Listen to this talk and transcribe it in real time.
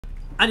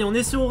Allez, on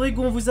est sur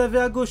Oregon, vous avez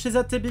à gauche les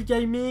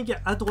ATB.Gaming,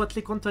 à droite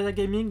les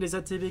Quantaya-Gaming, les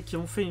ATB qui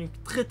ont fait une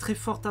très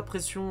forte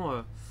impression.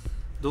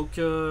 Donc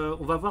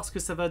on va voir ce que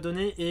ça va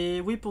donner. Et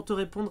oui, pour te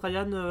répondre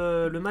Ryan,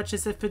 le match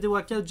SFPD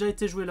Waka a déjà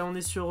été joué. Là on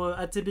est sur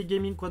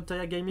ATB.Gaming,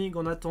 Quantaya-Gaming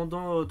en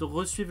attendant de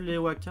re-suivre les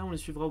Waka. On les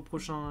suivra au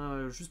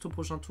prochain, juste au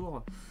prochain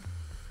tour.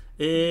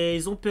 Et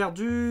ils ont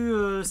perdu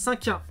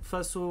 5-1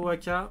 face aux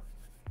Waka.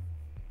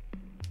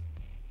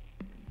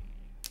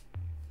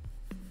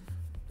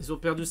 Ils ont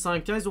perdu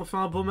 5-1, ils ont fait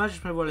un beau match,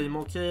 mais voilà, il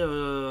manquait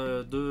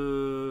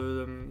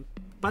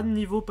pas de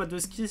niveau, pas de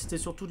skill, c'était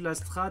surtout de la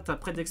strat,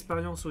 après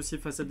d'expérience aussi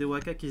face à des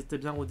Waka qui étaient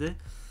bien rodés.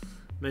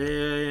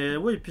 Mais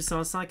oui, et puis c'est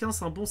un 5-1,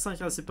 c'est un bon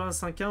 5-1, c'est pas un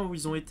 5-1 où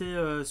ils ont été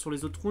sur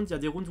les autres rounds, il y a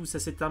des rounds où ça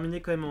s'est terminé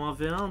quand même en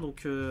 1v1,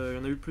 donc il y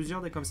en a eu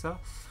plusieurs des comme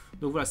ça.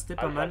 Donc voilà, c'était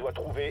pas mal. Doit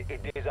trouver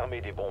et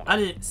désarmer des bombes.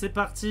 Allez, c'est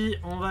parti,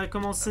 on va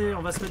commencer,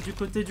 on va se mettre du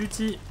côté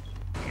d'Huttie,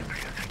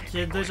 qui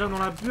est déjà dans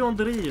la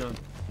buanderie.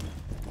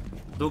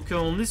 Donc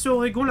on est sur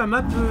Oregon, la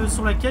map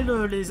sur laquelle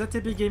les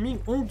ATB Gaming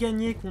ont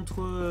gagné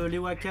contre les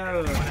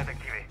Waka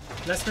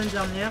la semaine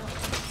dernière.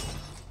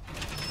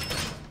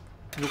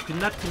 Donc une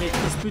map qui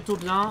maîtrise plutôt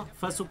bien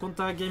face au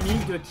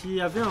Quantaya-Gaming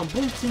qui avait un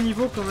bon petit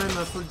niveau quand même,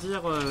 il faut le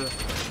dire,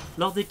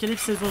 lors des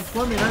qualifs saison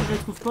 3. Mais là je les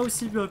trouve pas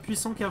aussi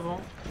puissants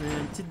qu'avant.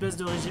 Une petite baisse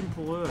de régime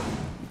pour eux.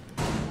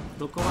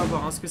 Donc on va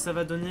voir hein, ce que ça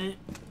va donner.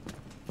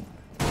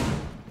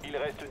 Il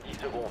reste 10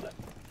 secondes.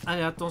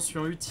 Allez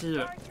attention, Huttie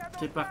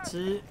qui est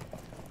parti.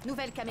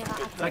 Nouvelle caméra.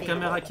 La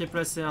caméra qui est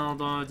placée hein,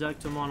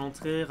 directement à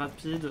l'entrée,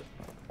 rapide.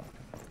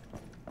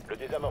 Le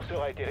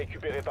désamorceur a été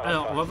récupéré par.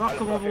 Alors, on va voir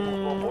comment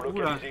vont.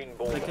 Oula,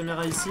 la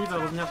caméra ici va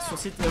revenir sur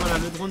site. Et voilà,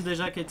 le drone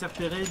déjà qui a été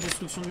repéré.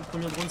 Destruction du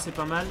premier drone, c'est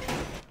pas mal.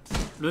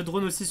 Le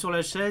drone aussi sur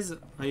la chaise.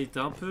 Ah, il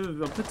était un peu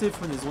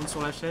téléphoné, ce drone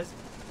sur la chaise.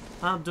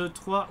 1, 2,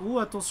 3. Ouh,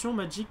 attention,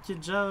 Magic qui est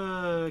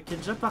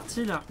déjà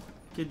parti là.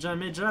 Qui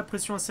met déjà la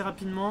pression assez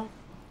rapidement.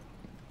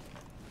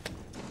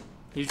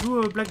 Il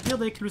joue Blackbeard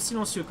avec le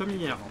silencieux, comme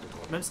hier.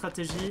 Même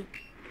stratégie.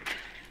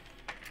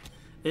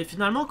 Et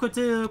finalement,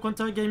 côté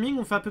Quantaya-Gaming,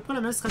 on fait à peu près la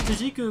même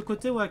stratégie que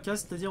côté Waka.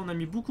 C'est-à-dire, on a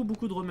mis beaucoup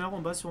de drummers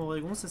en bas sur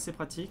Oregon, ça c'est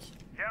pratique.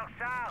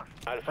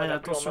 Allez,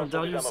 attention,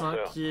 Derius hein,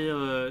 qui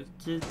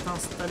est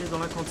installé dans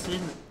la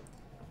cantine.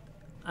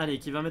 Allez,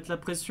 qui va mettre la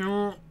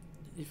pression.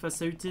 Et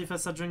face à Huttie,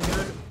 face à Jungle.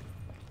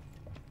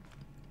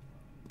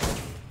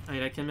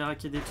 Allez, la caméra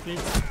qui est détruite.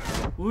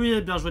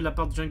 Oui, bien joué de la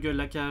part de Jungle,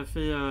 là, qui a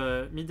fait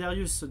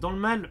Derius dans le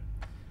mal.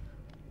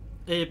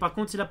 Et par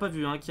contre, il a pas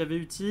vu hein, qu'il y avait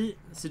Huttie.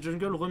 Si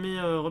Jungle remet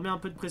un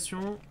peu de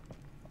pression.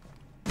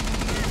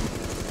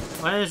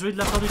 Ouais, joli de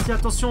la part d'Huttie.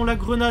 Attention, la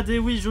grenade, et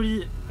oui,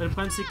 joli. Le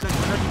problème, c'est que la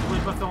grenade, il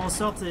pouvait pas faire en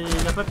sorte. Et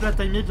il a pas pu la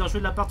timer. Bien joué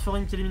de la part de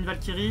Foreign qui élimine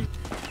Valkyrie.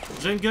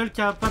 Jungle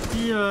qui a pas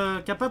pris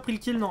le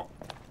kill, non.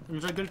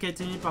 Une Jungle qui a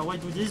été éliminée par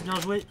WieDoodys. Bien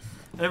joué.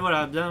 Et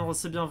voilà,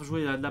 c'est bien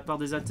joué là, de la part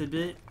des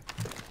ATB.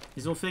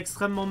 Ils ont fait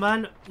extrêmement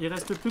mal. Il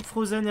reste plus que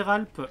Frozen et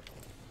RALP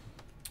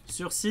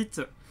sur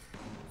site.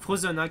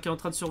 Frozen hein, qui est en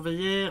train de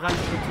surveiller, RALP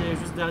qui est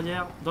juste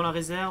derrière, dans la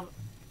réserve.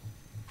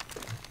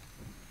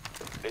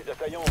 Les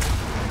assaillants.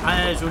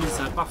 Ouais, joli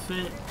ça,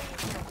 parfait.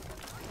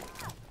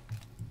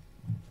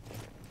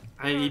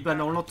 Allez, Iban,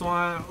 on l'entend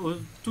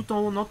tout en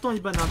haut, on entend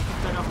Iban tout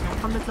à l'heure qui est en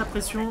train de mettre la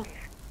pression.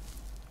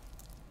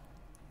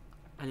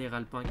 Allez,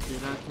 RALP hein, qui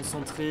est là,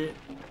 concentré.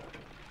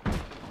 De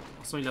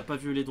toute façon, il n'a pas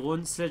vu les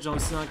drones. Sledge hein,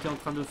 aussi hein, qui est en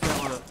train de faire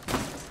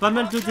pas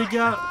mal de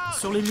dégâts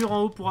sur les murs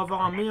en haut pour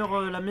avoir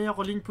la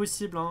meilleure ligne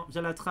possible hein,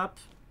 via la trappe.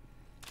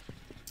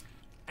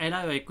 Et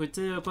là, ouais,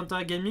 côté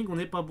Quantaya-Gaming, on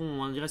n'est pas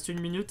bon. Hein. Il reste 1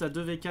 minute à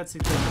 2v4, c'est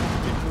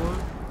compliqué pour eux.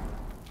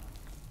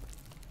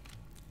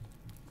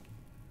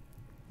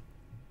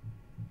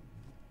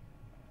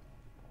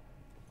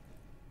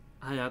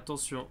 Allez,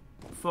 attention.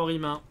 Fort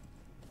humain.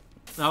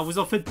 Alors, vous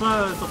en faites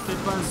pas,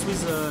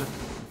 Swiss.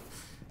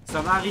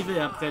 Ça va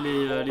arriver après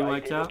les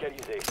Waka.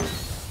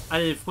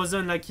 Allez,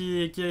 Frozen là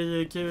qui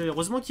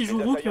heureusement qu'il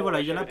joue rook, mais voilà,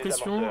 il y a la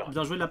pression.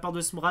 Bien joué de la part de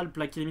Smral,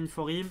 qui élimine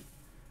Forim.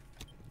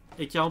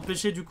 Et qui a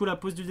empêché du coup la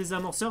pose du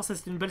désamorceur. Ça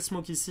c'était une belle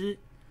smoke ici.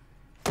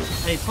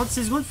 Allez,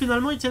 36 secondes,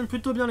 finalement ils tiennent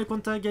plutôt bien les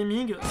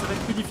Quantaya-Gaming. Ça va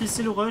être plus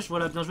difficile au rush.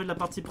 Voilà, bien joué de la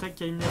partie Typerek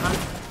qui a une minéral.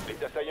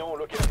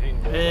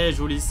 Et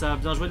joli ça,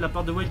 bien joué de la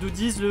part de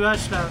WieDoodys. Le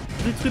H là,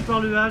 détruit par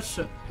le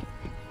H.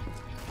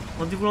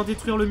 En voulant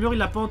détruire le mur, il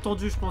l'a pas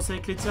entendu je pense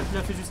avec les tirs qu'il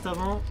a fait juste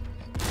avant.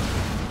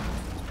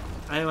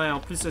 Ouais, en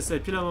plus c'est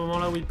pile à un moment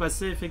là où il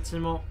passait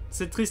effectivement.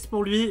 C'est triste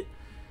pour lui.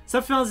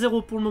 Ça fait un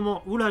 0 pour le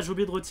moment. Oula, j'ai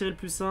oublié de retirer le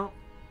plus 1.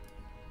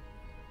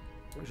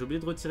 J'ai oublié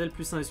de retirer le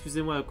plus 1,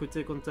 excusez-moi, à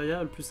côté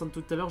Quantaya. Le plus 1 de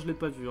tout à l'heure, je l'ai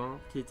pas vu, hein,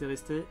 qui était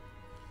resté.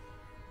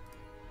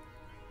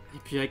 Et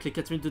puis avec les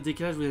 4 minutes de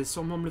décalage, vous allez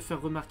sûrement me le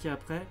faire remarquer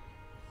après.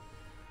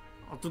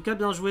 En tout cas,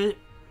 bien joué.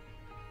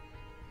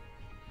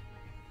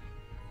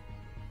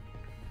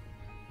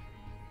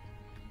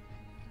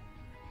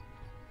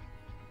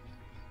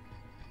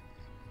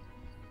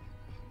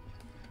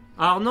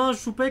 Alors non, je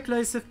joue pas avec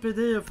la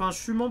SFPD, enfin je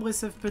suis membre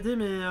SFPD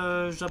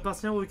mais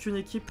j'appartiens à aucune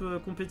équipe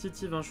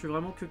compétitive, hein. Je suis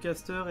vraiment que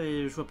caster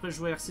et je après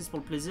jouer R6 pour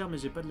le plaisir mais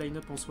j'ai pas de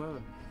line-up en soi.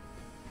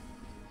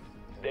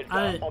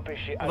 Allez,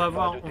 on va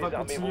voir, on va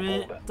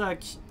continuer,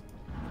 tac.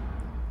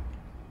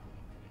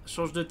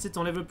 Change de titre,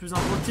 enlève le plus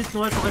important. Le titre,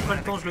 non, j'aurais pas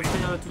le temps, je le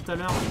ferai tout à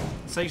l'heure.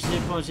 C'est vrai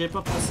que j'y ai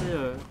pas pensé.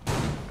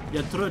 Il y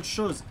a trop de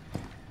choses.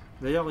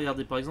 D'ailleurs,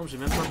 regardez, par exemple, j'ai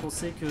même pas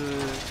pensé que...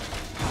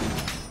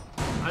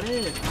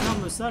 Allez,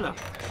 ferme ça, là.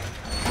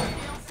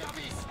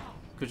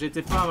 Que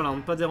j'étais pas, voilà, on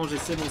ne pas dérangé,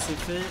 c'est bon, c'est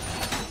fait.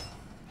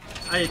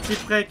 Allez,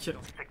 Typerek.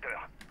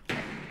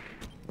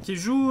 Qui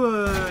joue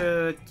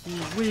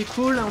et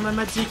cool. On a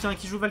Magic, hein,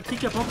 qui joue Valkyrie,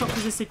 qui a pas encore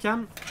posé ses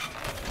cams.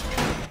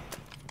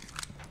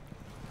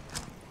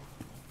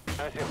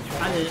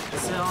 Allez,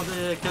 c'est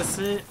un des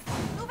cassés.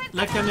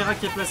 La caméra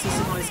qui est placée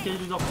ici dans l'escalier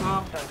du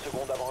dortoir. 5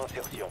 secondes avant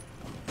insertion.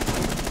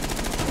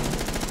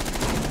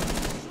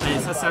 Allez,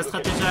 ça c'est la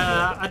stratégie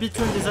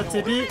habituelle des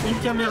ATB. Une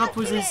caméra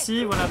posée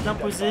ici, voilà, bien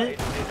posée. Et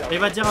il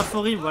va dire à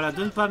Forim, voilà,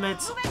 de ne pas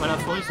mettre. Voilà,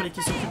 Forim, il fallait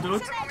qu'il s'occupe de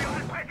l'autre.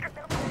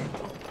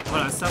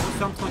 Voilà, ça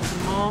referme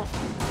tranquillement.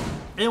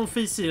 Et on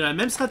fait ici la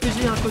même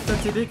stratégie hein, côté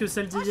ATB que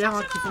celle d'hier,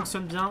 hein, qui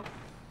fonctionne bien.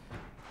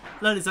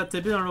 Là, les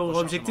ATB, hein, leur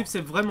objectif,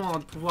 c'est vraiment hein,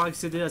 de pouvoir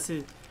accéder à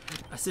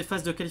ces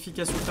phases de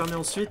qualification fermées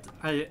ensuite.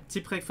 Allez,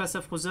 Typerek face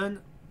à Frozen.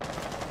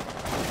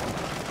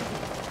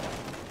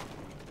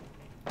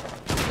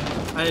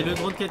 Allez, le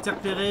drone qui a été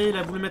repéré, il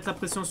a voulu mettre la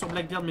pression sur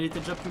Blackbeard, mais il était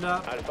déjà plus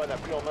là. Alpha n'a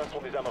plus en main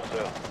son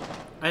désamorceur.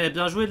 Allez,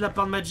 bien joué de la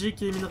part de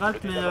Magic et R6S,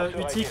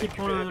 mais Huttie qui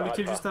prend le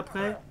kill juste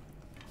après.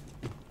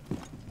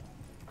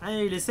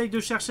 Allez, il essaye de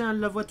chercher, hein, il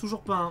ne la voit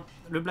toujours pas. Hein.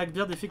 Le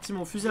Blackbeard,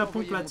 effectivement, fusée à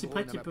pompe là,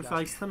 Typerek qui peut faire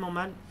extrêmement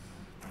mal.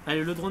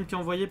 Allez, le drone qui est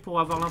envoyé pour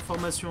avoir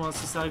l'information hein,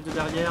 si ça arrive de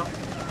derrière.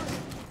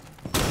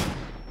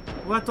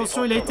 Oh,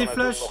 attention, il a été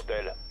flash.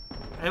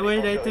 Eh ouais,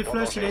 il a été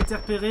flash, il a été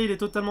repéré, il est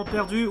totalement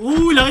perdu.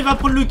 Ouh, il arrive à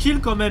prendre le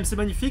kill quand même, c'est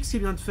magnifique ce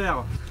qu'il vient de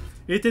faire.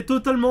 Il était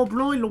totalement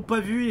blanc, ils l'ont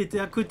pas vu, il était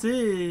à côté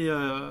et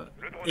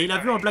il a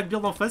vu un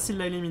Blackbeard en face, il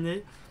l'a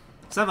éliminé.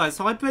 Ça va,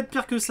 ça aurait pu être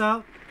pire que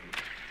ça.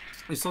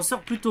 Il s'en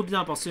sort plutôt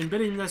bien parce que c'est une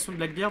belle élimination de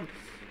Blackbeard.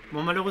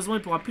 Bon, malheureusement,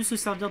 il pourra plus se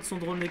servir de son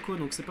drone écho,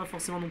 donc c'est pas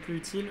forcément non plus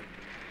utile.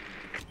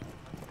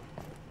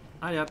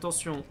 Allez,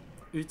 attention.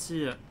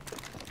 Huttie,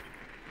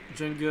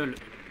 Jungle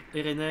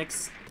et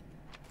ReneX.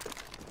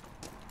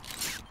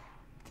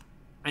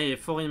 Allez,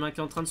 Forim qui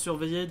est en train de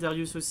surveiller.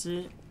 Derius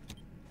aussi.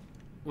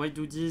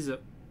 WieDoodys,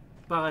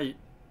 pareil.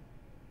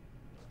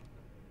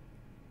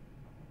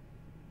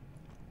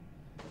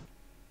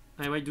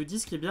 Allez,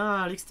 WieDoodys qui est bien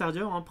à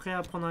l'extérieur, hein, prêt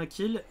à prendre un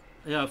kill.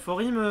 Et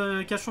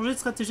Forim qui a changé de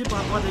stratégie par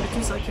rapport à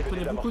d'habitude, c'est vrai qu'il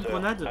prenait beaucoup de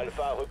grenades.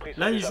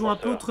 Là il joue un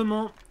peu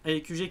autrement. Et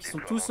les QG qui sont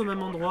tous au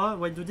même endroit.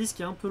 WieDoodys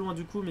qui est un peu loin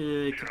du coup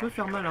mais qui peut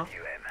faire mal. Hein.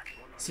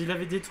 S'il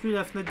avait détruit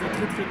la fenêtre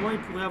de très loin, il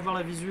pourrait avoir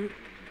la visu.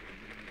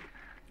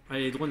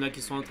 Allez, les drones là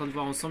qui sont en train de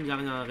voir ensemble, il n'y a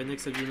rien.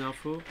 ReneX a vu une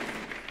info.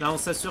 Là on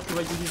s'assure que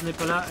WieDoodys n'est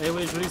pas là. Et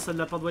ouais, joli ça de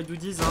la part de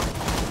WieDoodys. Hein.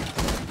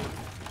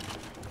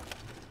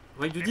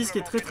 WieDoodys qui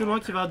est très loin,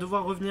 qui va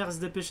devoir revenir, se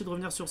dépêcher de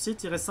revenir sur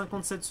site. Il reste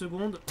 57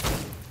 secondes.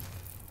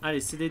 Allez,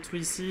 c'est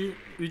détruit ici.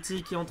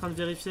 Huttie qui est en train de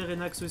vérifier,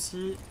 ReneX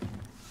aussi.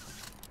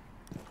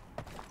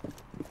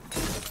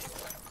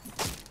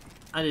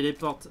 Allez, les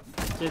portes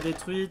qui est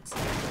détruite.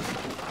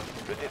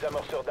 Le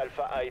désamorceur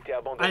d'Alpha a été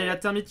abandonné. Allez, la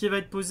thermite qui va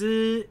être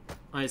posée.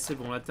 Allez, c'est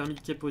bon, la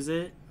thermite qui est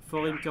posée.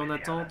 Forim qui est en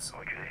attente.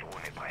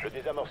 Le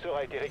désamorceur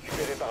a été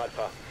récupéré par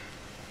Alpha.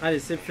 Allez,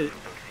 c'est fait.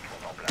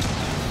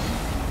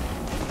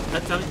 La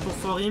thermite pour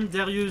Forim.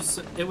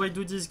 Derius et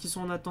WieDoodys qui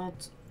sont en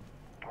attente.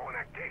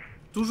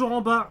 Toujours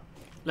en bas.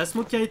 La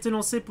smoke qui a été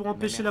lancée pour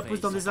empêcher la pose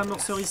d'un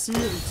désamorceur ici.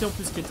 Huttie en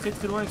plus qui est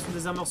très loin avec son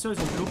désamorceur.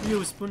 Ils ont pu l'oublier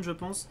au spawn, je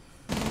pense.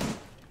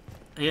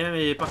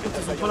 Et par contre,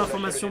 ils ont pas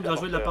l'information. Bien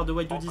joué de la part de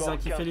WieDoodys hein,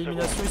 qui fait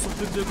l'élimination. Ils sont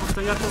plus que deux.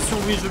 Quantaya, attention,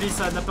 oui, joli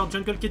ça. De la part de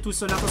Jungle qui est tout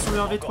seul. Attention, le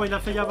 1v3, il a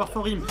failli avoir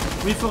Forim.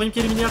 Oui, Forim qui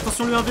est éliminé.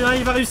 Attention, le 1v1,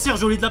 il va réussir.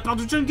 Joli de la part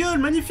de Jungle,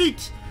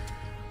 magnifique.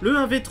 Le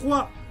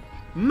 1v3,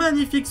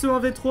 magnifique ce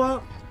 1v3.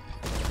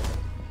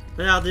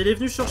 Regardez, il est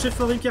venu chercher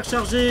Forim qui est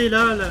rechargé. Et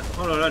là,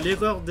 oh là là,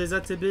 l'erreur des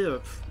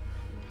ATB.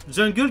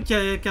 Jungle qui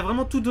a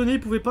vraiment tout donné, il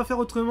pouvait pas faire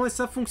autrement et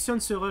ça fonctionne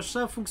ce rush,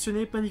 ça a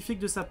fonctionné, magnifique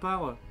de sa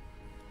part.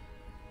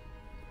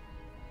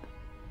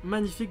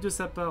 Magnifique de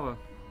sa part.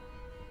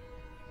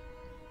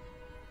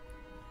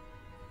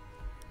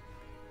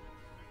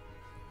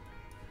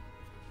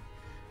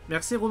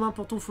 Merci Romain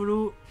pour ton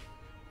follow.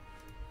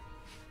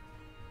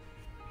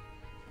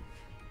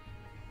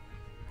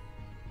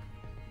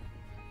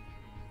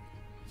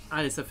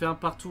 Allez, ça fait un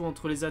partout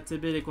entre les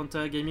ATB et les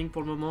Quantaya-Gaming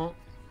pour le moment.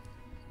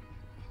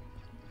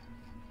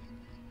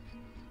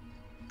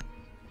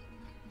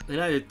 Et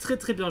là, elle est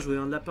très bien jouée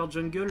hein, de la part de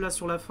Jungle, là,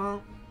 sur la fin.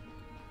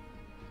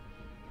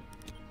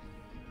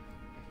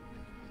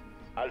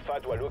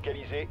 Alpha doit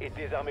localiser et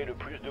désarmer le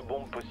plus de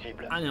bombes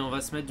possible. Allez, on va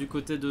se mettre du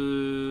côté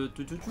de...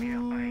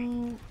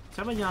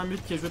 Tiens, il y a un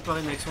mute qui est joué par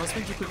ReneX. On va se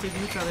mettre du côté de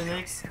mute à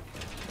ReneX.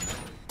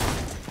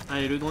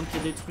 Allez, le drone qui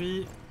est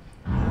détruit.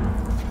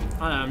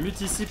 Voilà,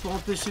 mute ici pour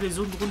empêcher les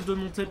autres drones de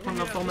monter, de prendre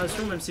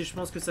l'information, même si je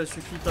pense que ça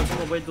suffit pas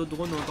d'envoyer d'autres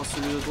drones, hein, parce que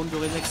le drone de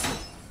ReneX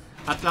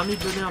a permis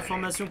de donner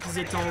l'information qu'ils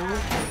étaient en haut.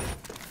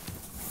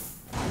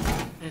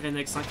 Et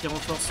ReneX hein, qui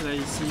renforce là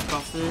ici,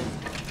 parfait.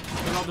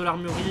 Lors de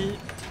l'armurerie.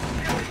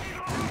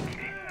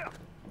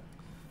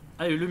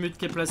 Allez, le mute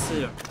qui est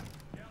placé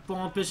pour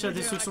empêcher la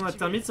destruction de la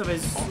thermite. Ça va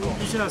être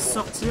obligé à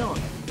sortir.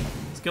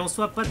 Ce qui en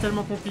soit pas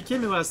tellement compliqué,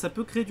 mais voilà, ça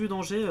peut créer du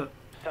danger.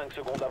 5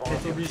 secondes avant.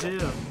 C'est obligé.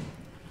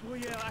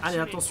 Allez,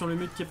 attention, le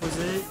mute qui est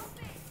posé.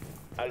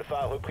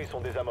 Alpha a repris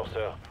son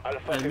désamorceur.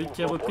 Alpha le mute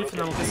qui est repris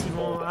finalement parce qu'ils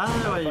vont... Ah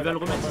ouais, il va le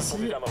remettre ici.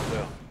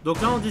 Désamorceur.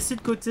 Donc là, on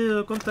décide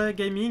côté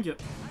Quantaya-Gaming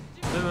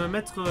de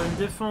mettre une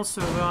défense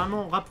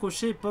vraiment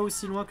rapprochée et pas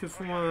aussi loin que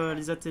font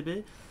les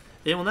ATB.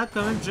 Et on a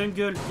quand même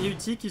Jungle et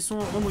Huttie qui sont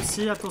en roam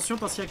aussi. Attention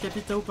parce qu'il y a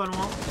Capitao pas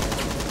loin.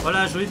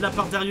 Voilà, joli de la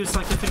part d'Derius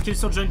hein, qui a fait le kill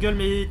sur Jungle,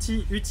 mais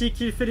Huttie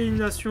qui fait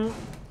l'élimination.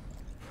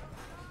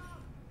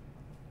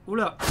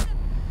 Oula.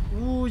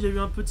 Ouh, il y a eu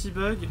un petit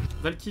bug.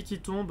 Valky qui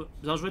tombe.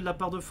 Bien joué de la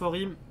part de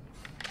QG.FrozeNN.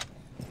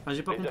 Ah,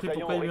 j'ai pas compris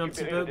pourquoi il y a eu un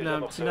petit bug, là,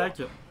 un petit lag.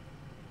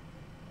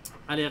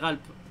 Allez,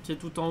 R.A.L.P qui est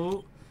tout en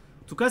haut.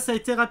 En tout cas, ça a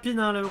été rapide,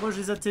 hein, le rush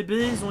des ATB.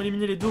 Ils ont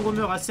éliminé les deux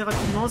roamers assez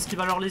rapidement, ce qui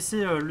va leur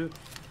laisser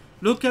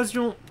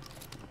l'occasion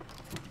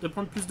de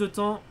prendre plus de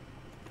temps.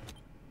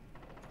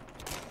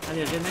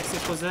 Allez, ReneX et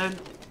Frozen.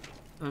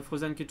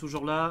 Frozen qui est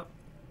toujours là.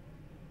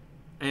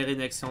 Allez,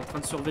 ReneX est en train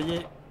de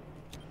surveiller.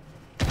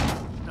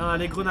 Ah,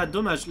 les grenades,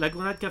 dommage. La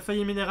grenade qui a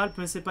failli minéral,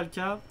 mais c'est pas le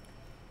cas.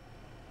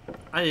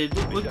 Allez,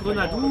 autre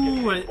grenade.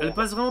 Ouh, elle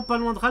passe vraiment pas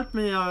loin de R.A.L.P,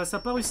 mais ça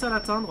n'a pas réussi à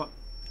l'atteindre.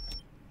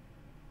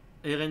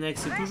 Et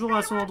ReneX est toujours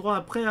à son endroit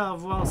après à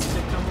voir si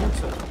quelqu'un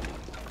monte.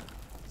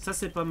 Ça,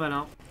 c'est pas mal,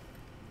 hein.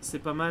 C'est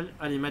pas mal.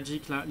 Allez,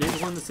 Magic là. Les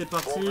drones, c'est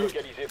parti.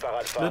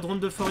 Le drone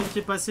de QG.ReneX qui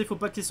est passé. Faut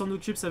pas qu'il s'en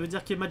occupe. Ça veut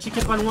dire que Magic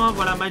est pas loin.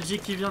 Voilà,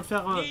 Magic qui vient de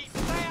faire.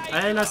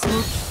 Allez, la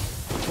smoke.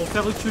 Pour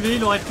faire reculer.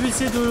 Il aurait pu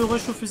essayer de le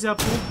rush au fusil à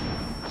pompe.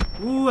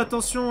 Ouh,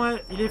 attention,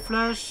 ouais. Il est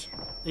flash.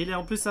 Et il est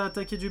en plus à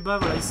attaquer du bas.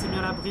 Voilà, il s'est mis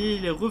à l'abri.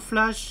 Il est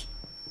reflash.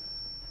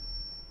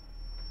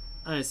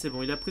 Allez, c'est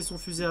bon. Il a pris son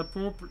fusil à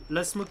pompe.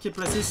 La smoke qui est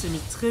placée s'est mis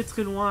très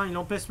très loin. Il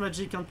empêche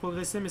Magic hein, de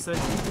progresser. Mais ça va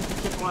être plus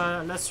compliqué pour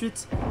la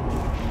suite.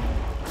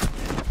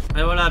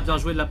 Et voilà, bien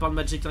joué de la part de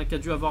Magic hein, qui a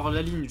dû avoir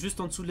la ligne juste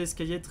en dessous de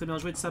l'escalier. Très bien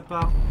joué de sa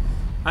part.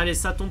 Allez,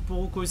 ça tombe pour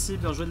Rook aussi.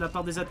 Bien joué de la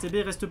part des ATB.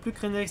 Il reste plus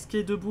que ReneX qui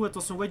est debout.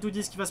 Attention,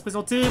 WieDoodys qui va se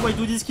présenter.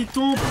 WieDoodys qui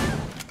tombe.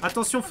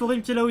 Attention,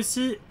 QG.ReneX qui est là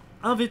aussi.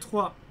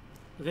 1v3.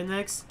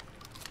 ReneX.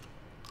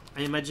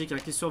 Allez, Magic hein,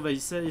 qui surveille.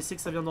 Il sait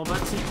que ça vient d'en bas.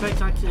 Typerek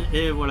hein, qui...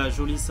 Et voilà,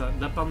 joli ça.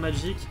 De la part de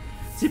Magic.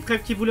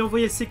 Typerek qui voulait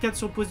envoyer le C4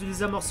 sur le poste du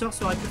désamorceur.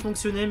 Ça aurait pu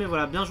fonctionner. Mais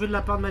voilà, bien joué de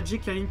la part de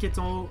Magic. La ligne qui est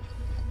en haut.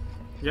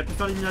 Il a pu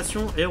faire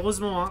l'élimination. Et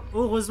heureusement, hein,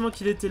 heureusement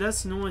qu'il était là.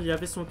 Sinon, il y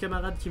avait son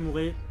camarade qui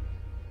mourait.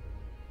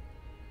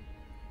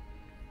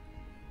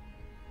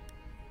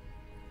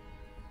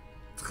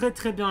 Très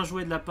très bien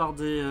joué de la part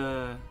des...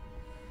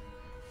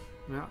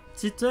 Voilà.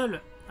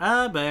 Title.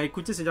 Ah bah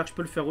écoutez, c'est-à-dire que je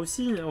peux le faire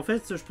aussi. En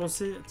fait, je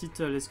pensais...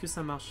 Title, est-ce que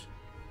ça marche?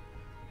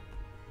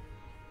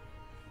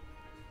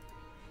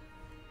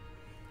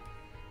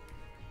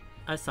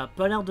 Ah, ça a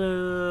pas l'air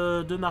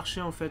de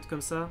marcher en fait,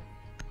 comme ça.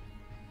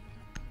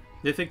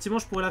 Mais effectivement,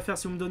 je pourrais la faire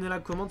si vous me donnez la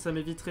commande, ça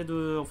m'éviterait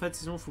de... En fait,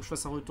 sinon, il faut que je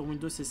fasse un retour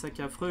Windows, c'est ça qui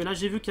est affreux. Et là,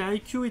 j'ai vu qu'un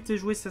IQ était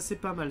joué, ça c'est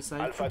pas mal, ça.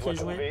 IQ qui est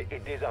joué.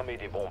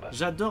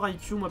 J'adore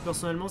IQ, moi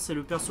personnellement, c'est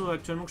le perso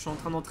actuellement que je suis en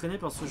train d'entraîner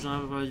parce que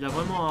il a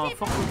vraiment un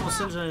fort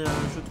potentiel,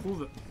 je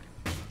trouve.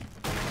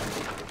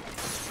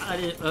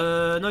 Allez,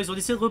 non, ils ont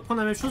décidé de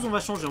reprendre la même chose, on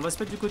va changer. On va se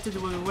mettre du côté de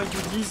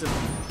WieDoodys.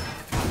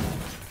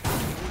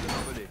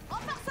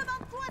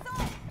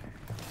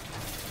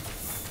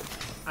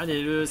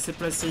 Allez, c'est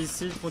placé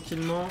ici,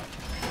 tranquillement.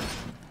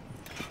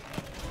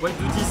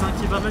 WieDoodys hein,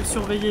 qui va même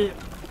surveiller.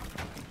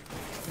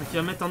 Donc il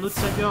va mettre un autre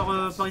Tiger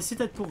par ici,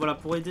 peut-être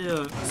pour aider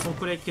son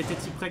collègue qui était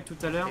Typerek tout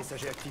à l'heure.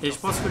 Et je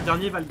pense que le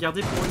dernier va le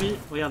garder pour lui.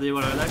 Regardez,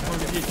 voilà, là, quand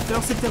le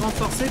défiteur s'était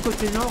renforcé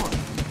côté nord.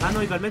 Ah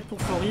non, il va le mettre pour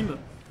QG.ReneX.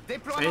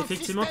 Et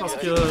effectivement, parce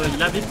qu'il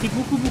avait pris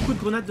beaucoup de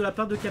grenades de la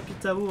part de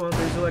Capitao, hein,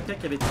 des OAK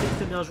qui avait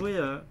très bien joué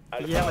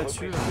hier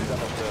là-dessus.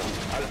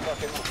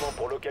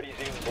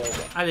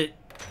 Allez,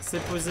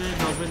 c'est posé,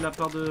 bien joué de la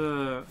part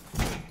de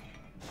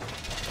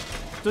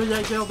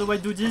Jaeger de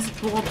WieDoodys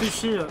pour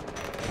empêcher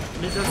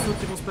les assauts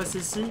qui vont se passer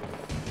ici.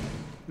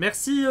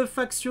 Merci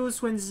Faxio,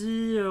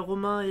 Swansea,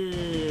 Romain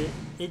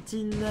et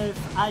Tinef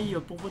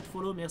pour votre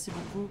follow, merci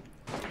beaucoup.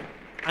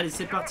 Allez,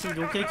 c'est parti.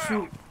 Donc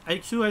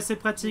IQ ouais, c'est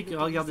pratique.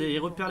 Regardez, il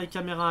repère les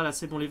caméras là,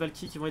 c'est bon, les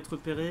Valky qui vont être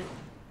repérés.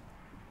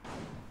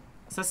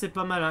 Ça c'est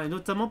pas mal hein. Et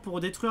notamment pour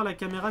détruire la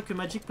caméra que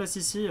Magic place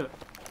ici.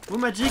 Oh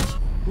Magic.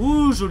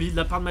 Ouh, joli de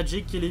la part de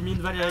Magic qui élimine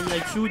Valérie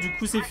IQ. Du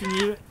coup c'est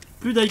fini.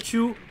 Plus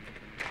d'IQ.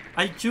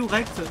 IQ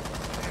rect.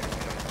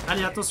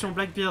 Allez, attention,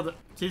 Blackbeard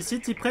qui est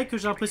ici. Typerek,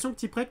 j'ai l'impression que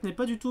Typerek n'est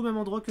pas du tout au même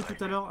endroit que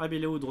tout à l'heure. Ah mais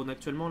il est au drone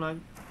actuellement là.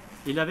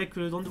 Il est avec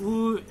le drone.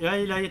 Ouh, et là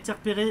il a été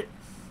repéré.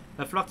 Il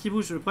va falloir qu'il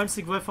bouge. Le problème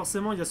c'est que ouais,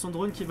 forcément il y a son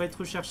drone qui va être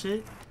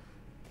recherché.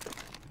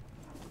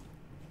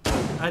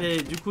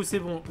 Allez, du coup c'est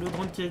bon. Le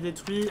drone qui est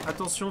détruit.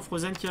 Attention,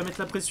 Frozen qui va mettre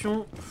la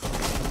pression.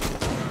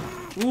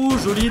 Ouh,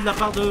 joli de la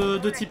part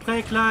de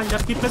Typerek là. Il a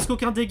pris presque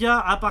aucun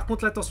dégât. Ah, par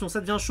contre, attention,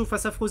 ça devient chaud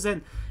face à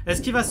Frozen.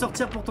 Est-ce qu'il va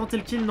sortir pour tenter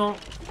le kill? Non.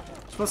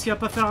 Je pense qu'il va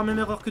pas faire la même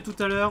erreur que tout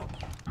à l'heure.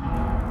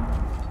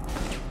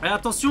 Allez,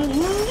 attention.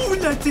 Ouh,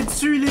 il a été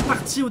dessus. Il est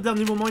parti au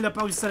dernier moment. Il a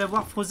pas réussi à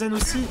l'avoir. Frozen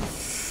aussi.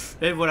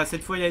 Et voilà,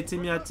 cette fois il a été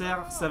mis à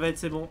terre, ça va être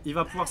c'est bon. Il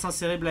va pouvoir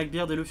s'insérer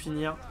Blackbeard et le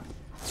finir.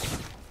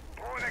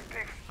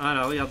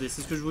 Voilà, regardez,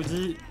 c'est ce que je vous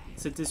dis.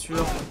 C'était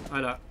sûr.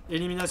 Voilà,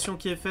 élimination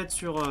qui est faite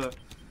sur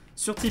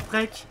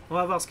Typerek. On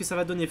va voir ce que ça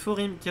va donner.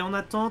 Forim qui est en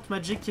attente,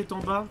 Magic qui est en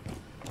bas.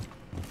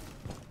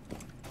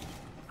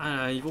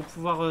 Voilà, ils vont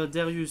pouvoir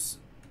Derius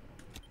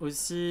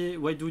aussi,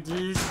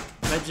 WieDoodys,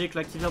 Magic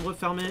là qui vient de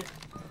refermer.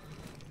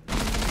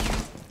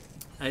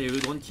 Allez, le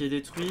drone qui est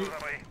détruit.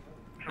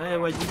 Allez,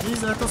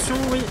 WieDoodys, attention,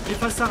 oui, il est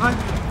face à RALP.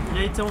 Il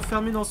a été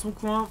enfermé dans son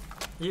coin.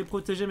 Il est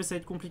protégé, mais ça va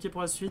être compliqué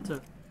pour la suite.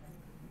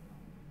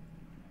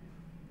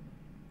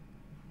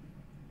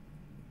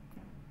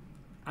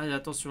 Allez,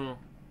 attention.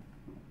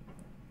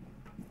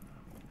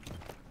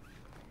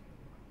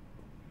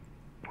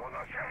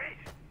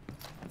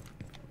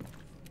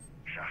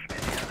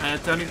 Allez, la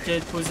thermite qui va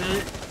être posée.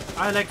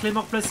 Ah, la clé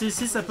mort placée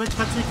ici, ça peut être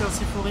pratique hein,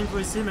 si Forim veut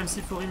essayer, même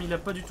si Forim il a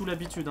pas du tout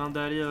l'habitude hein,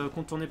 d'aller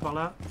contourner par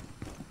là.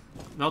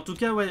 Mais en tout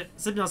cas, ouais,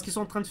 c'est bien ce qu'ils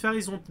sont en train de faire,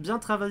 ils ont bien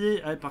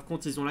travaillé. Ah, par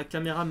contre, ils ont la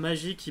caméra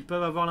magique, ils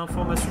peuvent avoir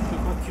l'information que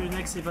quand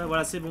QNex est...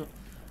 Voilà, c'est bon.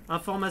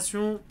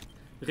 Information,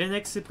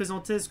 Renex s'est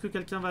présenté, est-ce que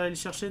quelqu'un va aller le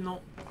chercher? Non.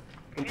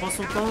 On prend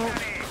son temps.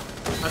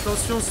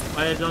 Attention,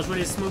 ouais, bien joué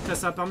les smokes, là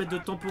ça va permettre de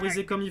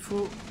temporiser comme il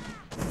faut.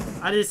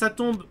 Allez, ça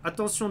tombe.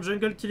 Attention,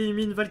 Jungle qui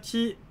élimine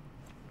Valky.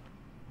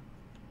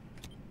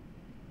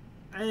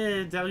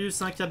 Eh,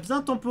 Derius hein, qui a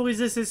bien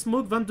temporisé ses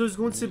smokes. 22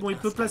 secondes, c'est bon, il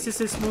peut placer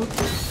ses smokes.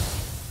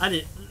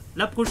 Allez,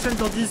 la prochaine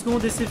dans 10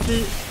 secondes et c'est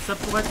fait. Ça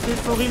pourrait être fait.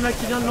 Forim là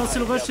qui vient de lancer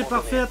le rush, c'est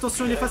parfait.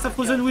 Attention, il est face à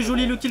Frozen. Oui,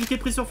 joli, le kill qui est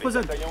pris sur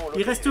Frozen.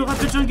 Il restera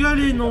peu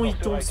Jungle et non, il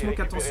tombe.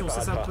 Smoke, attention,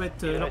 ça peut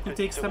être leur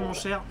coûter extrêmement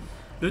cher.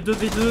 Le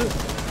 2v2.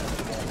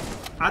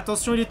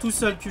 Attention, il est tout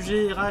seul.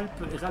 QG.RALP.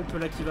 RALP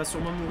là qui va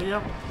sûrement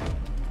mourir.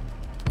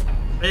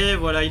 Et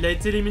voilà, il a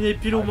été éliminé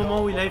pile au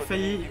moment où il avait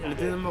failli. Le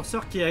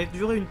désamorceur qui a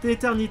duré une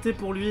éternité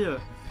pour lui.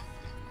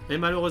 Et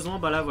malheureusement,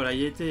 bah là, voilà,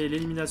 il a été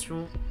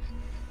l'élimination.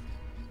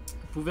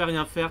 Il pouvait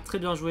rien faire. Très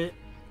bien joué.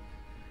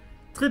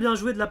 Très bien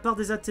joué de la part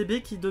des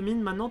ATB qui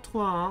dominent maintenant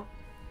 3-1.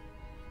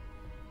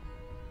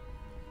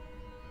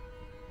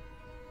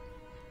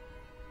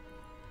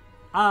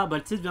 Ah, bah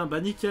le titre vient. Bah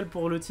nickel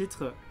pour le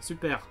titre.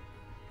 Super.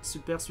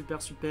 Super,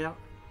 super, super.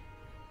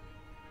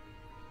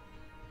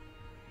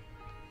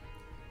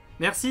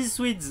 Merci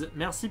Sweets,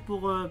 merci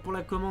pour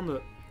la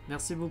commande,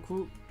 merci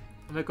beaucoup.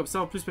 Ouais, comme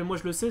ça en plus, mais moi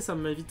je le sais, ça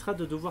m'évitera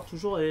de devoir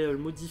toujours le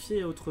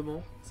modifier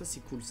autrement. Ça c'est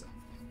cool ça.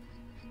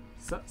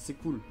 Ça c'est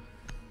cool.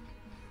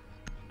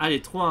 Allez,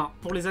 3-1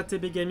 pour les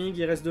ATB Gaming,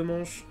 il reste 2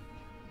 manches.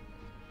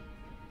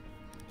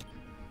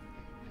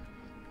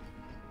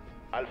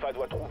 Alpha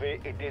doit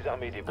trouver et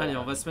désarmer des bombes. Allez,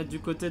 on va se mettre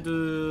du côté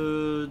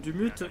du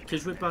mute qui est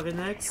joué par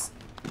ReneX.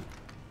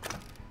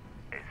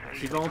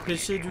 Qui va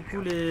empêcher du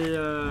coup les...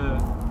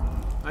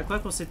 Ah quoi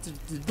qu'on s'était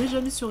déjà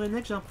mis sur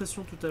ReneX j'ai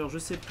l'impression tout à l'heure, je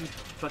sais plus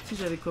par qui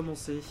j'avais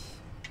commencé.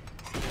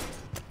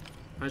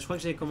 Ouais, je crois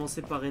que j'avais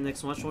commencé par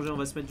ReneX, on va changer, on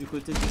va se mettre du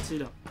côté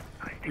d'Utile.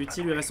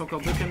 Utile, il reste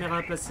encore 2 caméras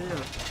à placer.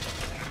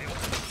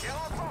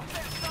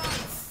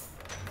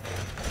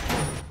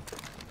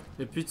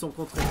 Et puis de son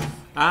contraire.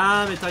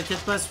 Ah mais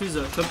t'inquiète pas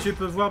Suze, comme tu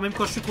peux voir, même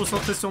quand je suis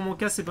concentré sur mon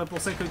casque, c'est pas pour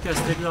ça que le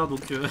casque est bien,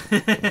 donc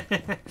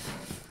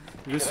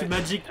je suis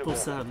magique pour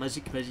ça,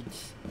 magique.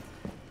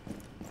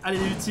 Allez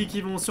les Huttie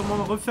qui vont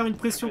sûrement refaire une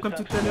pression comme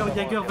tout à l'heure.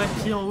 Jagger,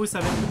 Valky en haut, ça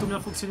va plutôt bien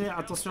fonctionner.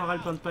 Attention à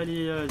RALP ne pas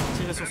aller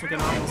tirer sur son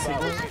camarade, c'est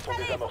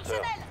bon.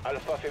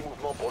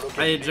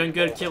 Allez,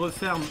 Jungle qui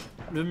referme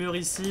le mur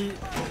ici.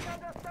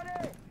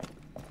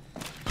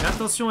 Et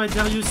attention à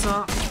Derius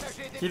hein,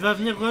 qui va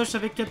venir rush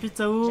avec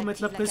Capitao,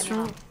 mettre la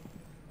pression.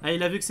 Ah,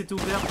 il a vu que c'était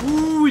ouvert.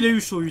 Ouh, il a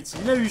eu chaud Huttie,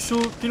 il a eu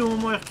chaud. Pile au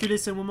moment où reculé,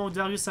 c'est le moment où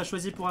Derius a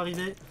choisi pour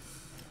arriver.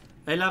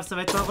 Et là, ça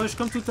va être un rush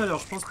comme tout à l'heure,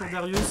 je pense pour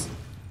Derius.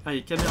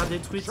 Allez, caméra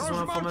détruite, ils ont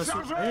l'information.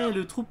 Eh,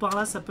 le trou par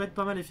là, ça peut être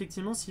pas mal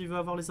effectivement s'il veut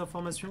avoir les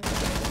informations.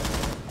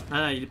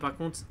 Ah là, il est par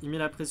contre, il met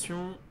la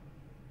pression.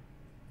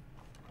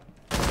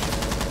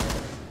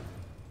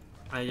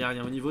 Ah, il y a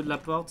rien au niveau de la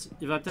porte.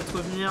 Il va peut-être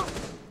revenir.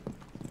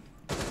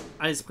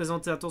 Allez, se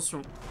présenter,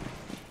 attention.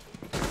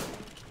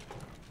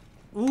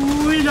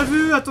 Ouh, il a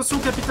vu. Attention,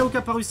 Capitao qui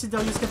a pas réussi,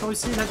 Derius qui a pas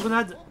réussi. La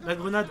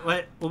grenade,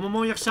 ouais. Au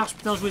moment où il recharge,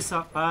 putain, joué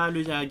ça. Ah,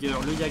 le Jagger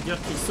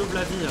qui sauve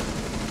la vie.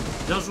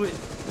 Bien joué.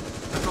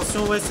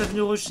 Attention, ouais, ça venu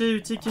au rocher,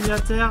 Huttie qui est à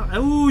terre.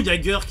 Ah, ouh,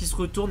 Jagger qui se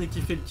retourne et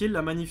qui fait le kill,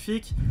 là,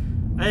 magnifique.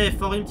 Allez,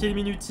 Forim qui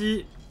élimine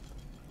Huttie.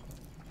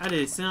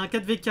 Allez, c'est un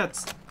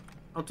 4v4.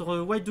 Entre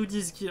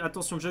WieDoodys qui...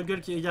 Attention,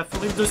 Jungle qui... Il y a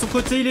Forim de son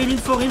côté, il élimine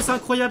Forim, c'est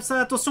incroyable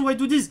ça. Attention,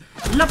 WieDoodys,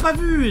 il l'a pas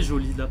vu. Et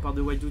joli de la part de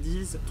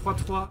WieDoodys.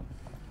 3-3.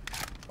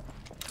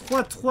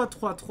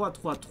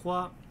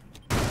 3-3.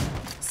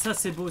 Ça,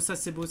 c'est beau, ça,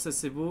 c'est beau, ça,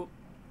 c'est beau.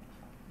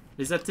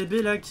 Les ATB,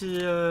 là, qui...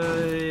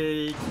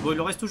 Bon, il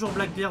leur reste toujours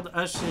Blackbeard,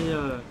 H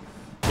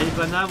et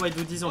Ivana,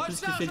 WieDoodys en plus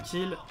qui fait le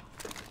kill.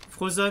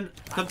 Frozen,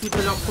 comme tout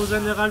à l'heure,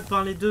 Frozen et RALP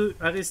par les deux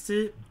à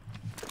rester.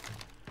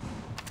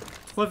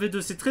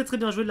 3v2, c'est très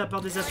bien joué de la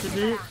part des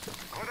ATB.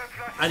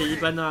 Allez,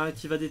 Ivana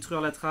qui va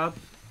détruire la trappe.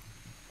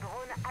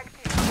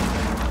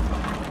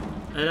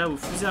 Et là, au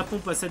fusil à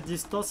pompe à cette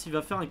distance, il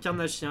va faire un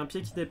carnage. Il y a un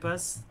pied qui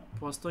dépasse.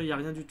 Pour l'instant, il n'y a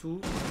rien du tout.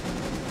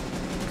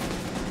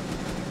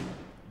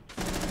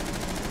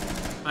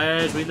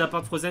 Ouais, joli de la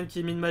part de Frozen qui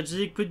élimine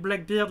Magic. Plus de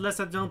Blackbeard, là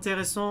ça devient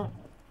intéressant.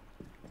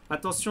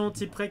 Attention,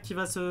 Typerek qui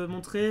va se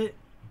montrer.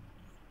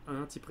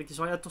 Typerek qui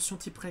surveille. Attention,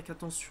 Typerek,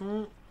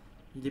 attention.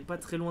 Il est pas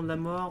très loin de la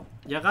mort.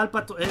 Il y a RALP.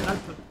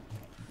 RALP.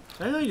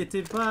 Ah non, il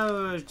était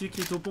pas. Je dis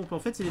qu'il était au pompe. En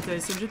fait, il était à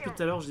SMG depuis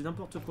tout à l'heure. Je dis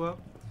n'importe quoi.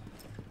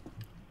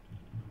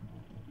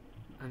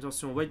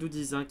 Attention,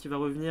 WieDoodys qui va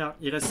revenir.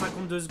 Il reste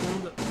 52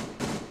 secondes.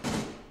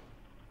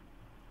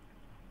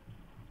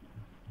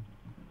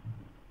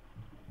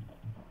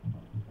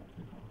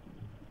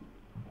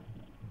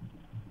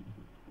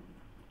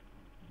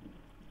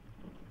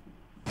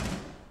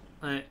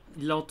 Ouais,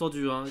 il l'a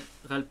entendu, hein.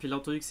 RALP, il a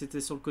entendu que c'était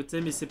sur le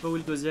côté, mais c'est pas où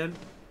le deuxième.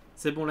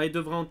 C'est bon, là, il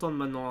devrait entendre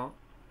maintenant. Hein.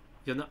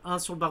 Il y en a un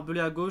sur le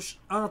barbelé à gauche,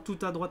 un tout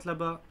à droite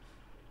là-bas,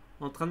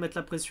 en train de mettre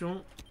la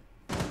pression.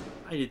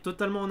 Ah, il est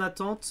totalement en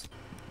attente.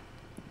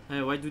 Ouais,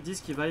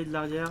 WieDoodys qui va aller de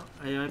l'arrière.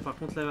 Ouais, par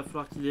contre, là, il va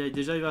falloir qu'il y aille.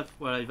 Déjà, il va,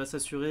 voilà, il va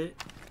s'assurer.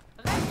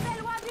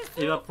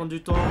 Et il va prendre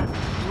du temps.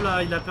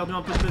 Oula, il a perdu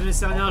un peu de PV,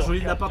 c'est rien.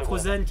 Joli de la part de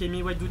Frozen qui a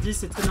mis WieDoodys.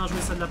 C'est très bien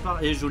joué ça de la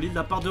part. Et joli de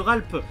la part de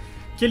RALP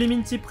qui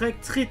élimine Typerek.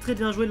 Très très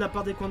bien joué de la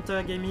part des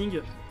Quantaya-Gaming.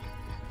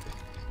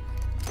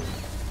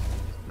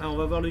 Là, on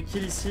va voir le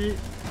kill ici.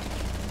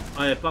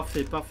 Ouais,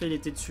 parfait, parfait, il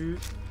était dessus.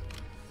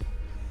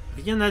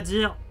 Rien à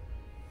dire.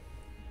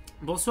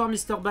 Bonsoir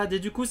Mr Bad. Et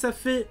du coup, ça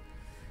fait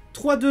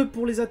 3-2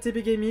 pour les ATB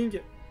Gaming.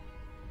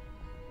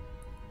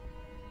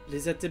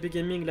 Les ATB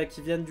Gaming là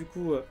qui viennent du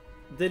coup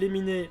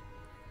d'éliminer.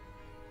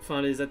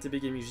 Enfin, les ATB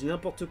Gaming, je dis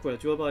n'importe quoi.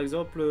 Tu vois, par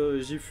exemple,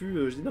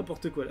 je dis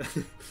n'importe quoi là.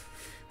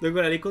 Donc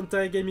voilà, les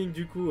Quantaya Gaming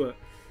du coup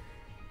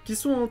qui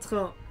sont en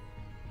train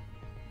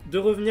de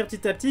revenir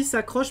petit à petit. Ils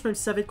s'accrochent, même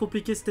si ça va être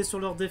compliqué, c'était sur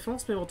leur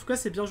défense. Mais en tout cas,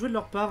 c'est bien joué de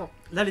leur part.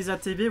 Là, les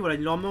ATB, voilà,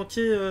 il leur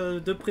manquait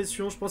de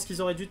pression. Je pense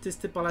qu'ils auraient dû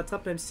tester par la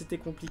trappe, même si c'était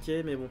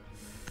compliqué. Mais bon,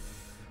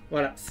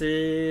 voilà,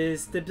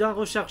 c'était bien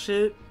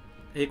recherché.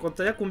 Et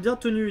Quantaya qui ont bien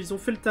tenu, ils ont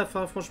fait le taf,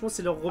 hein. Franchement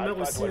c'est leur roamer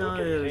aussi, hein.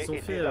 Ils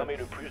ont fait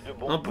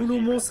un boulot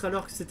monstre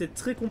alors que c'était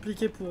très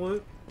compliqué pour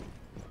eux.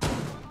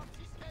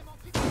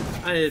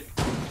 Allez,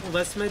 on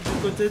va se mettre du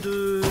côté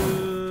de...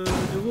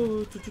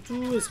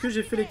 Est-ce que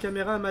j'ai fait les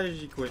caméras à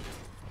Magic? Ouais.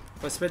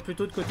 On va se mettre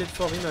plutôt de côté de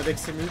R6S avec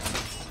ses mutes.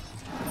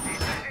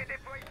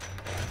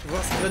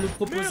 Voir ce qu'il va nous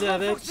proposer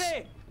avec.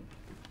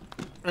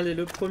 Allez,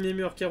 le premier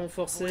mur qui est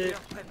renforcé.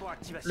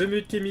 Le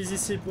mute qui est mis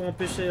ici pour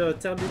empêcher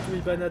Termite ou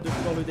Ibana de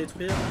pouvoir le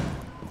détruire.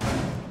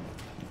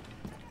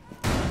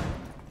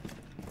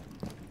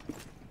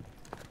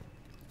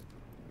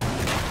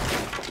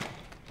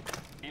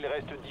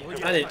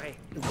 Allez,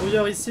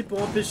 brouilleur ici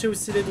pour empêcher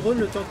aussi les drones,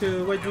 le temps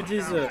que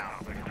WieDoodys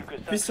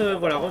puisse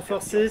voilà,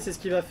 renforcer, c'est ce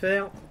qu'il va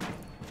faire.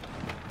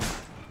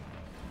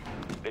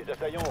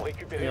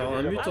 Il y aura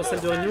un mute en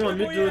salle de réunion, un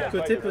mute de l'autre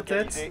côté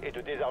peut-être.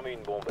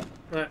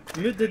 Ouais,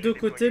 mute des deux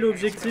côtés,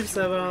 l'objectif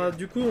ça va...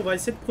 Du coup on va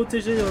essayer de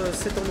protéger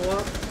cet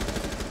endroit.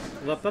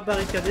 On va pas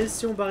barricader,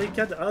 si on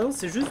barricade... Ah non,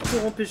 c'est juste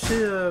pour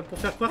empêcher, pour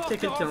faire croire qu'il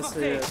y a quelqu'un.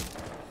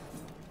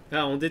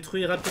 Ah, on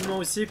détruit rapidement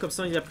aussi, comme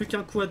ça il n'y a plus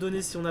qu'un coup à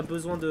donner si on a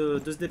besoin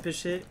de se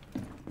dépêcher.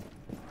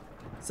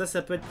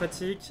 Ça peut être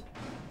pratique.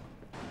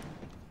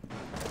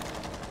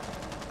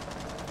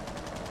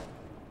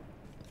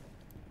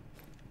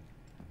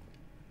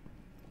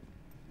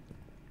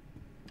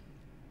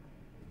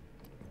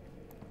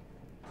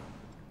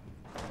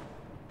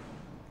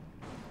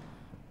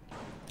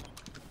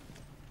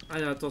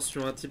 Allez,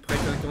 attention, un Typerek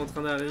qui est en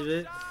train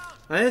d'arriver.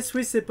 Ouais,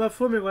 oui, c'est pas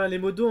faux, mais voilà, les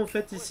modos en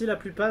fait ici, la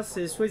plupart,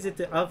 c'est soit ils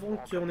étaient avant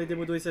qu'on ait des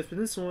modos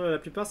SFPD, soit la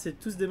plupart c'est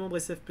tous des membres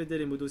SFPD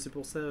les modos, c'est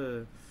pour ça.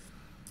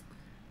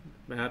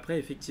 Mais après,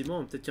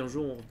 effectivement, peut-être qu'un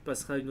jour on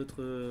passera à une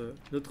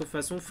autre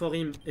façon.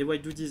 R6S et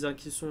WieDoodys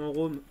qui sont en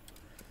roam.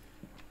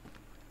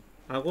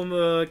 Un roam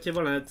qui est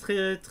voilà,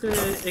 très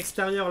très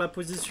extérieur à la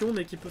position,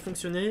 mais qui peut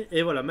fonctionner.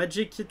 Et voilà,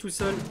 Magic qui est tout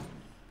seul.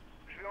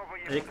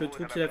 Avec le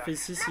trou qu'il a fait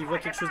ici, s'il voit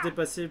quelque chose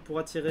dépasser pour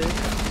attirer.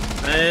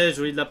 Ouais,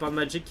 joli de la part de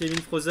Magic qui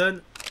élimine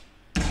Frozen.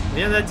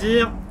 Rien à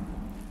dire.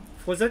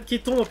 Frozen qui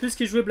tombe, en plus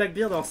qui jouait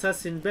Blackbeard. Alors ça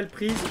c'est une belle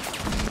prise.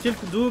 Kill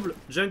double.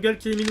 Jungle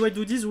qui élimine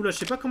WieDoodys. Oula, je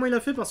sais pas comment il a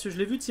fait parce que je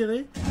l'ai vu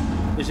tirer.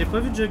 Et j'ai pas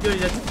vu Jungle,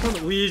 il a dû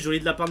prendre. Oui,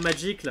 joli de la part de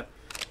Magic là.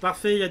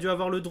 Parfait, il a dû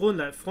avoir le drone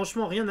là.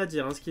 Franchement rien à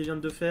dire ce qu'il vient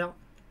de faire.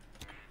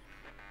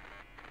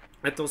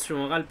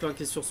 Attention, RALP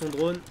qui est sur son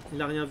drone.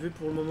 Il a rien vu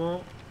pour le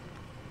moment.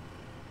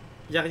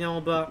 Il n'y a rien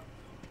en bas.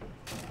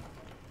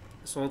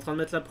 Ils sont en train de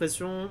mettre la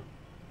pression.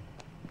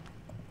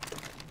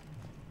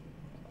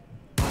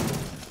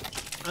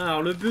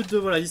 Alors le but de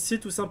voilà ici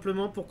tout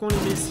simplement, pourquoi on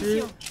les met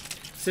ici,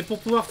 c'est pour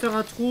pouvoir faire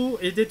un trou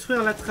et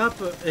détruire la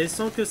trappe et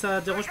sans que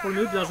ça dérange pour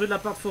le mute. Bien joué de la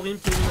part de R6S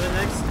qui élimine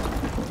ReneX.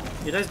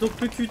 Il reste donc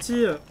plus QG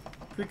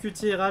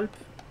et RALP.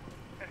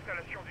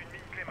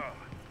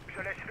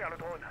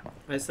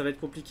 Ouais, ça va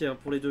être compliqué hein,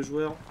 pour les deux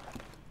joueurs.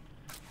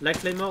 La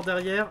Claymore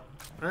derrière.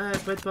 Ouais, elle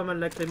peut être pas mal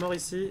la Claymore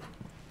ici.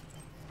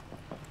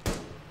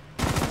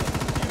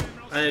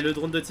 Allez, le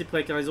drone de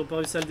Typerek, car ils ont pas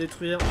réussi à le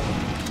détruire.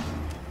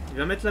 Il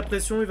va mettre la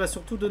pression, il va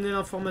surtout donner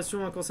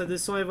l'information hein, quand ça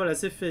descend, et voilà,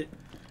 c'est fait.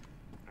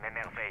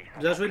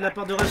 Bien joué de la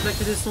part de Rage là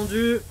qui est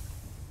descendu.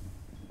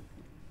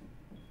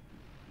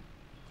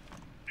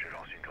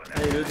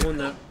 Allez, le drone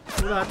là.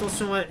 Oula,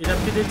 attention, ouais, il a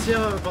pris des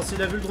tirs parce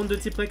qu'il a vu le drone de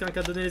Typerek qui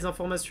a donné les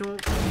informations.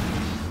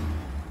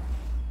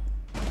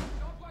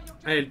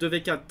 Allez, le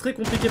 2v4, très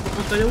compliqué pour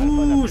Quantaya.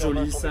 Ouh,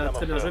 joli ça,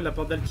 très bien joué de la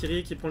part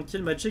d'Valkyrie qui prend le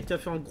kill. Magic qui a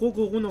fait un gros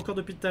round encore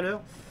depuis tout à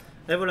l'heure.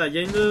 Et voilà, il y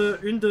a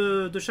une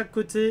de chaque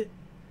côté.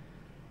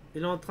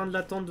 Il est en train de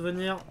l'attendre de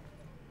venir.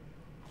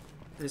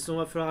 Et sinon, il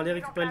va falloir aller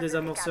récupérer le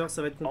désamorceur,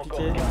 ça va être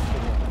compliqué.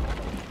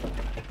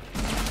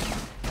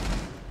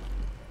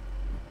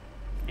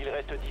 Il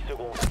reste 10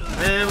 secondes.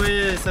 Eh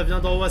oui, ça vient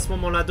d'en haut à ce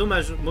moment-là.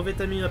 Dommage, mauvais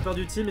timing de la part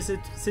du team, mais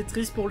c'est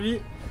triste pour lui.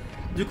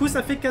 Du coup,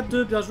 ça fait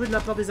 4-2. Bien joué de la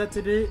part des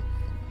ATB.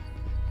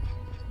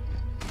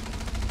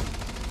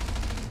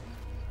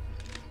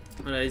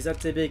 Voilà, les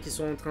ATB qui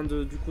sont en train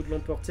de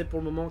l'emporter pour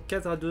le moment.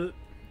 4-2.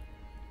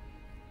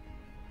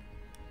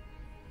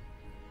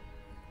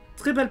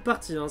 Très belle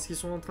partie, hein, ce qu'ils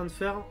sont en train de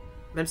faire.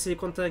 Même si les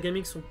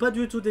Quantaya-Gaming sont pas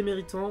du tout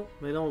déméritants.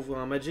 Mais là, on voit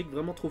un Magic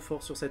vraiment trop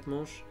fort sur cette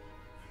manche.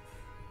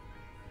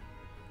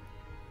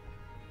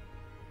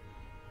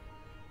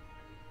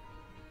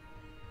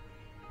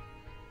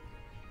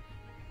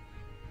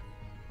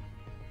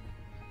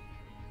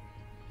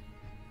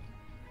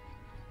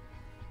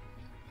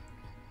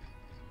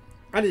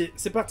 Allez,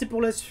 c'est parti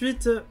pour la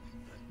suite.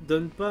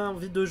 Donne pas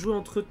envie de jouer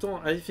entre temps.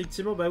 Ah,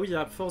 effectivement, bah oui,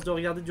 à force de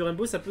regarder du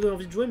Rainbow, ça peut donner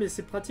envie de jouer, mais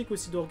c'est pratique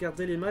aussi de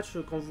regarder les matchs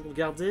quand vous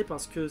regardez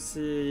parce que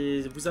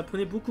vous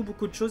apprenez beaucoup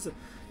de choses.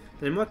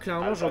 Et moi,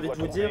 clairement, j'ai envie de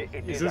vous dire,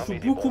 je joue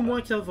beaucoup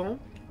moins qu'avant,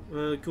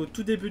 qu'au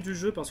tout début du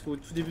jeu, parce qu'au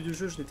tout début du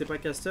jeu, je n'étais pas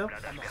caster.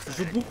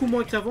 Je joue beaucoup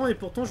moins qu'avant et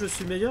pourtant je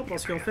suis meilleur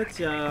parce qu'en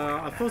fait,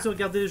 à force de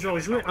regarder les joueurs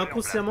jouer,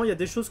 inconsciemment, il y a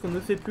des choses qu'on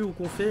ne fait plus ou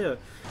qu'on fait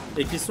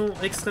et qui sont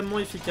extrêmement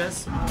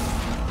efficaces.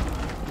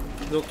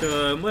 Donc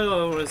moi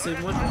je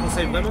vous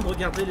conseille vraiment de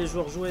regarder les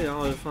joueurs jouer, hein,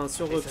 que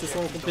ce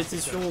soit en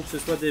compétition ou que ce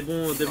soit des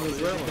bons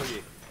joueurs.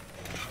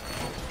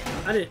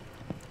 Allez,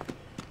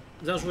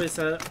 bien joué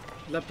ça,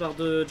 de la part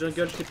de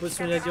Jungle qui pose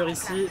son Jagger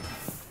ici.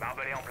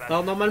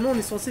 Alors normalement on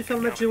est censé faire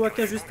le match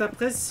Ewaka juste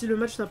après, si le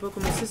match n'a pas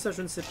commencé, ça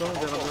je ne sais pas, on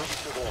verra bien.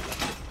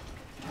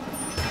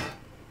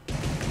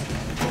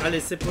 Allez,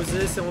 c'est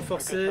posé, c'est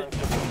renforcé.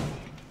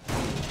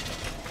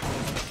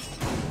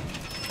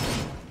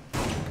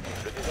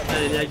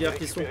 Allez, les haggers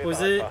qui sont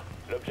posés.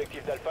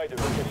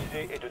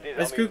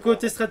 Est-ce que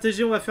côté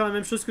stratégie, on va faire la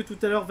même chose que tout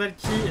à l'heure,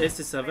 Valkyrie, et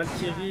c'est ça,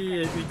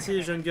 Valkyrie, Huttie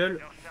et Jungle,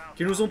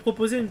 qui nous ont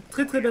proposé une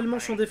très belle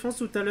manche en défense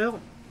tout à l'heure,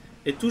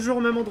 et toujours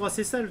au même endroit.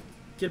 C'est ça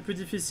qui est le plus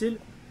difficile.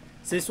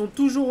 Ils sont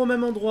toujours au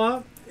même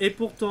endroit, et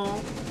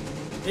pourtant,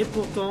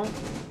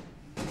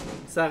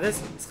 ça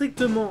reste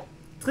strictement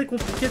très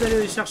compliqué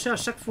d'aller les chercher à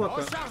chaque fois,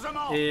 quoi.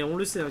 Et on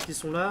le sait, hein, qu'ils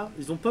sont là,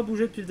 ils n'ont pas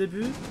bougé depuis le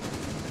début.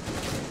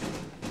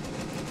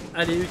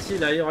 Allez, Huttie,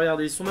 là,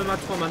 regardez, ils sont même à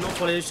 3 maintenant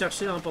pour aller les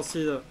chercher, hein, parce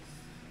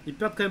qu'ils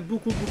perdent quand même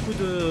beaucoup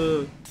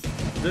de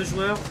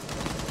joueurs.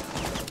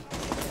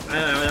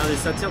 Allez, regardez,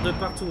 ça tire de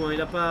partout, hein, il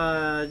n'a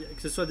pas...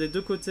 que ce soit des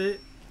deux côtés.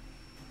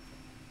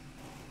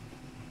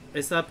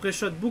 Et ça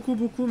pré-shot beaucoup,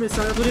 mais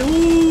ça a donné...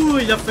 Ouh,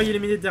 il a failli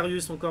éliminer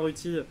Derius, encore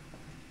Huttie.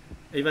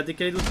 Et il va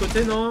décaler de l'autre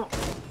côté, non.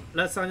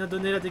 Là, ça n'a rien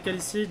donné, la décale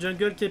ici.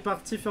 Jungle qui est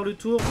parti faire le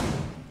tour.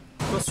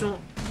 Attention.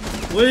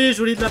 Oui,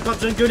 joli de la part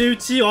de Jungle et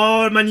Huttie.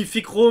 Oh,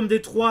 magnifique roam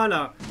des 3,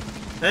 là.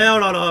 Eh, oh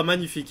là là,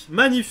 magnifique.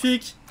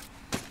 Magnifique.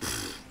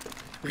 Pff,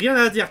 rien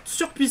à dire.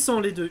 Surpuissant,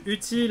 les deux.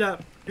 Huttie, là.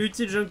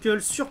 Huttie,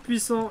 Jungle,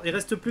 surpuissant. Il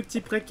reste plus que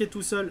Typerek qui est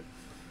tout seul.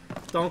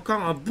 T'as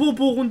encore un beau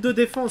round de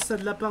défense, ça,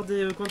 de la part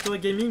des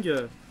Quantaya-Gaming.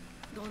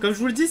 Comme je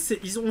vous le dis,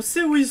 on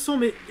sait où ils sont,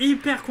 mais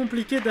hyper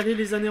compliqué d'aller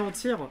les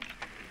anéantir.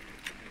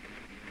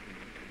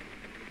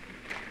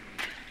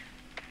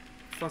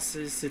 Enfin,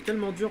 c'est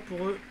tellement dur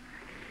pour eux.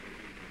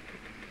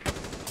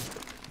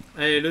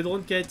 Allez, le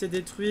drone qui a été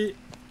détruit.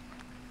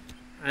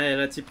 Allez,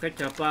 la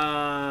Typerek a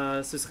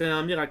pas... Ce serait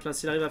un miracle hein,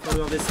 s'il arrive à faire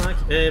le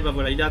 1v5. Et bah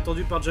voilà, il est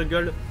attendu par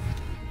Jungle.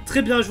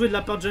 Très bien joué de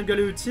la part de Jungle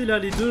et Huttie. Là,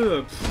 les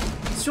deux,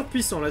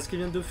 surpuissants, là, ce qu'ils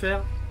viennent de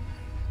faire.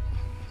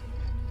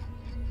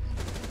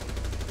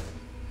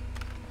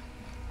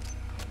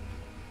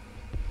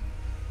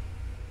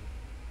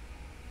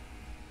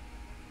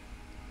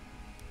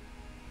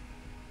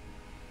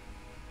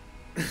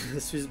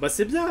 Bah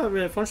c'est bien,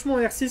 mais franchement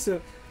R6,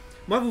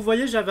 moi vous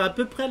voyez j'avais à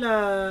peu près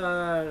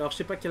la... Alors je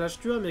sais pas quel âge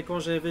tu as, mais quand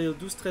j'avais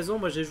 12-13 ans,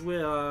 moi j'ai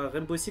joué à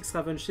Rainbow Six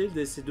Ravenshield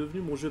et c'est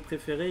devenu mon jeu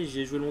préféré,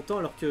 j'y ai joué longtemps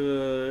alors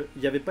qu'il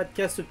n'y avait pas de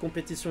cast de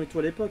compétition et tout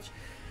à l'époque.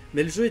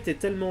 Mais le jeu était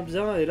tellement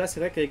bien et là c'est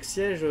vrai qu'avec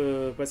Siège,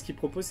 parce qu'il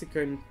propose c'est quand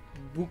même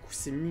beaucoup,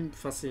 c'est mieux,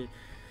 enfin c'est...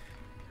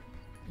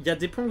 Il y a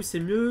des points où c'est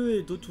mieux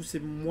et d'autres où c'est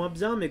moins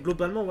bien, mais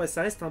globalement, ouais,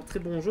 ça reste un très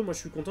bon jeu. Moi, je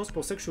suis content, c'est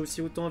pour ça que je suis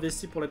aussi autant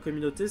investi pour la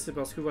communauté. C'est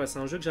parce que voilà, c'est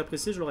un jeu que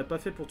j'apprécie, je l'aurais pas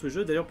fait pour tout le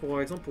jeu. D'ailleurs,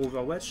 par exemple, pour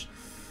Overwatch,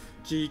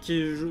 qui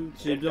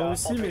est bien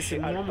aussi, mais c'est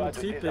moins mon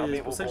trip et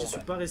c'est pour ça que j'y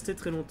suis pas resté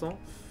très longtemps.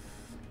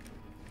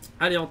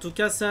 Allez, en tout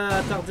cas, ça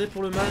a tardé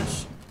pour le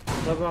match.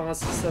 On va voir hein,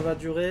 si ça va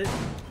durer.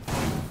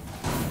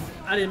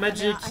 Allez,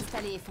 Magic,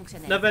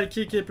 la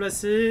Valkyrie qui est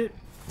placée.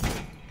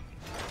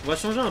 On va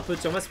changer un peu,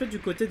 tiens, on va se mettre du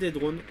côté des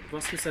drones,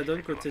 voir ce que ça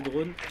donne côté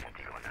drone.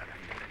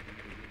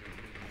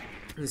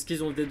 Est-ce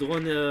qu'ils ont des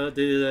drones,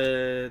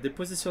 des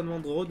positionnements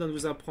de drones à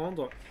nous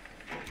apprendre?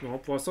 Non,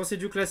 pour l'instant c'est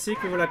du classique,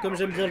 mais voilà, comme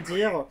j'aime bien le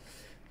dire,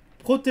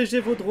 protégez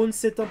vos drones,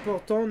 c'est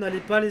important, n'allez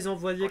pas les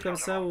envoyer comme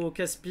ça au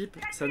casse-pipe,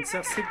 ça ne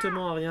sert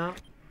strictement à rien.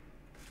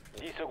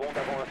 10 secondes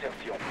avant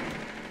insertion.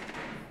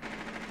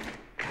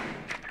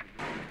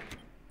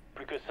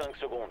 Plus que 5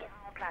 secondes.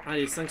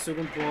 Allez, 5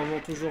 secondes pour un moment,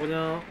 toujours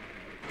rien.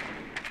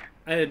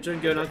 Allez,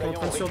 Jungle, hein, qui est en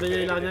train de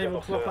surveiller, il a rien, ils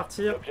vont pouvoir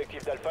partir.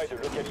 L'objectif d'Alpha est de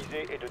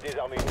localiser et de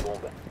désarmer une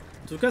bombe.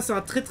 En tout cas, c'est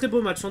un très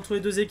beau match entre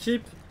les deux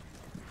équipes.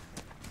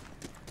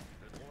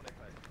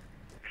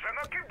 Je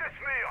m'occupe de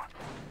ce mur.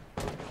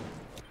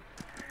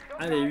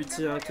 Allez,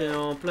 Huitièmes qui est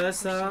en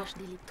place, là. Recherche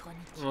d'électronique.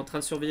 On est en train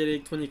de surveiller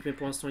l'électronique, mais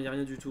pour l'instant, il n'y a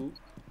rien du tout.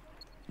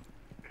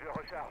 Je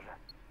recharge.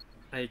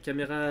 Allez,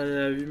 caméra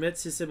à 8 mètres,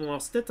 si c'est bon.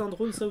 Alors, c'est peut-être un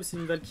drone, ça, ou c'est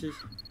une Valkyrie?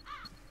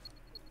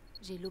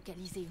 J'ai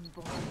localisé une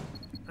bombe.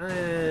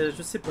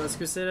 Je sais pas, est-ce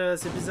que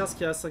c'est bizarre ce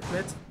qu'il y a à 5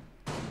 mètres?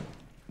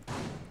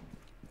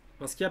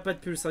 Parce qu'il n'y a pas de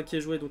pulse hein, qui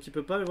est joué, donc il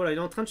peut pas. Mais voilà, il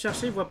est en train de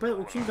chercher, il voit pas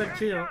aucune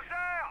Valkyrie. Hein.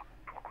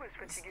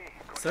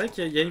 C'est vrai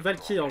qu'il y a une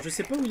Valkyrie, alors je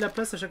sais pas où il la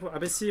place à chaque fois. Ah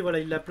bah si, voilà,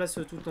 il la place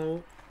tout en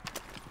haut.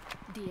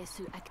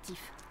 DSE actif.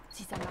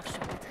 Si ça marche sur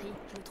batterie,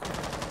 je le trouve.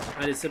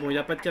 Allez, c'est bon, il n'y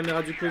a pas de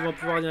caméra, du coup ils vont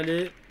pouvoir y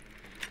aller.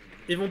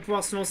 Ils vont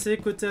pouvoir se lancer.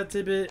 Côté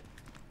ATB,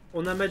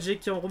 on a Magic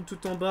qui est en room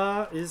tout en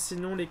bas. Et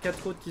sinon, les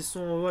 4 autres qui sont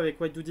en haut avec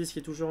WieDoodys qui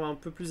est toujours un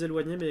peu plus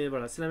éloigné. Mais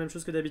voilà, c'est la même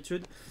chose que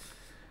d'habitude.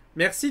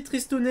 Merci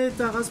Tristonnet et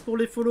Taras pour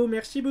les follow,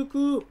 merci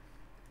beaucoup.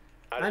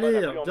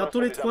 Allez, bientôt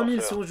les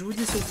 3000. Si je vous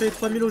dis, si on fait les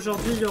 3000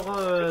 aujourd'hui, il y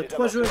aura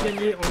 3 jeux à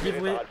gagner en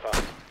giveaway.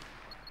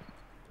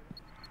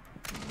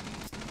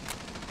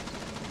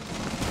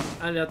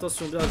 Allez,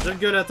 attention, bien.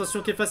 Jungle,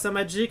 attention qui est face à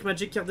Magic.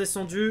 Magic qui est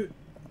redescendu.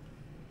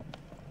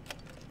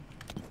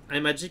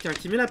 Allez, Magic hein,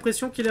 qui met la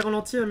pression, qui les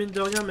ralentit, hein, mine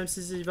de rien, même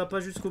s'il va pas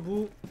jusqu'au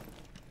bout.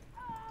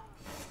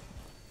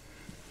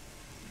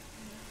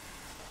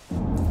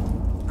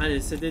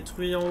 Allez, c'est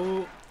détruit en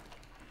haut.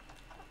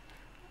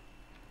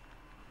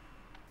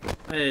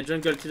 Allez,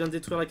 Jungle qui vient de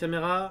détruire la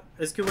caméra.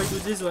 Est-ce que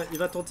WieDoodys, ouais, il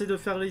va tenter de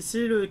faire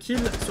ici le kill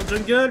sur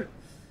Jungle?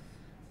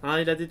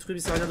 Ah, il a détruit, mais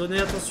ça n'a rien donné,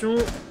 attention.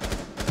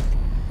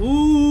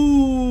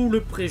 Ouh,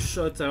 le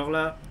pré-shot. Alors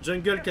là,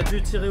 Jungle qui a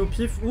dû tirer au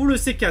pif. Ouh, le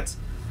C4.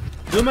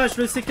 Dommage,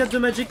 le C4 de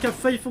Magic qui a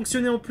failli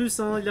fonctionner en plus.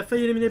 Hein. Il a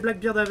failli éliminer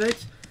Blackbeard avec.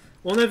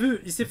 On a vu,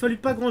 il s'est fallu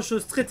pas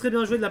grand-chose. Très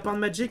bien joué de la part de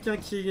Magic, hein,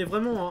 qui est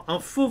vraiment un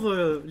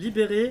fauve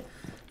libéré.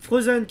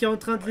 Frozen qui est en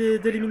train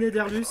d'éliminer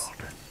Derius.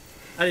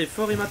 Allez,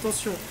 FAHIIM,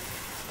 attention.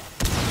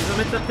 Il va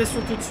mettre la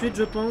pression tout de suite,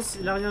 je pense.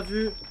 Il a rien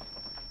vu.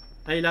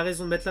 Ah, il a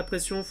raison de mettre la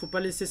pression. Faut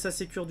pas laisser ça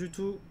sécure du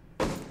tout.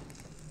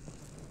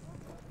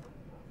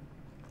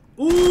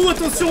 Ouh,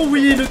 attention,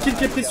 oui, le kill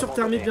qui est pris sur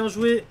thermique, bien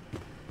joué.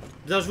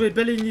 Bien joué,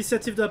 belle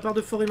initiative de la part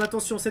de FAHIIM.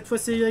 Attention, cette fois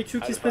c'est IQ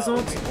qui se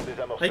présente.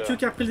 IQ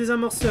qui a repris le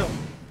désamorceur.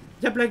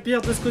 Il y a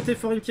Blackbeard de ce côté,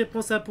 FAHIIM qui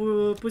prend sa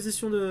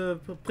position de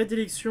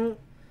prédilection.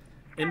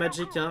 Et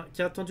Magic hein,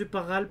 qui est attendu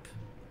par R.A.L.P.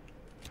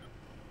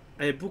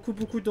 Allez,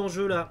 beaucoup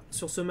d'enjeux là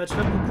sur ce match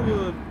là.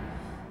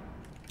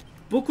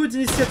 Beaucoup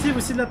d'initiatives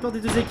aussi de la part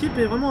des deux équipes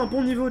et vraiment un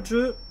bon niveau de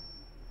jeu.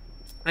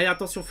 Allez,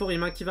 attention,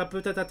 FAHIIM hein, qui va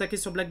peut-être attaquer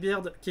sur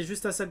Blackbeard qui est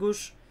juste à sa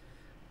gauche.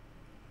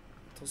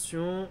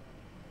 Attention,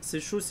 c'est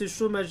chaud,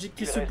 Magic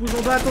qui se bouge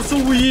en bas. Attention,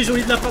 oui,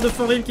 joli de la part de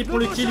FAHIIM qui prend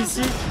le kill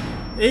ici.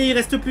 Et il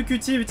reste plus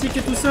qu'Huttie, Huttie qui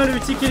est tout seul,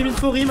 Huttie qui élimine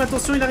FAHIIM.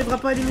 Attention, il n'arrivera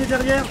pas à éliminer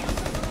derrière.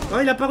 Oh,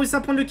 il a pas réussi à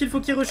prendre le kill,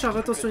 faut qu'il recharge.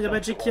 Attention, il y a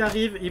Magic qui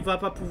arrive, il va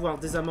pas pouvoir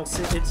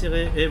désamorcer et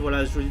tirer. Et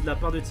voilà, joli de la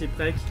part de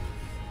Typerek.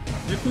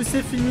 Du coup,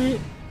 c'est fini.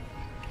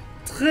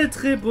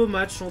 Très beau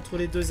match entre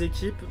les deux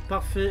équipes.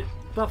 Parfait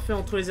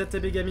entre les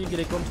ATB.Gaming et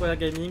les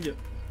Quantaya-Gaming.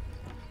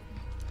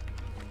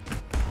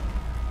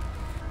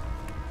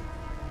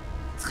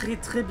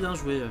 Très bien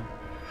joué.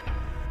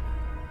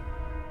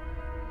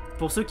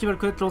 Pour ceux qui veulent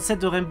connaître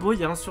l'ancêtre de Rainbow, il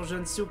y a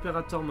Insurgency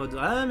Operator Mode.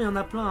 Ah, mais il y en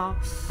a plein, hein.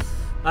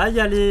 Ah, il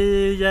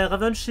y a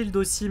Raven Shield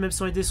aussi, même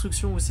sur les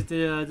destructions où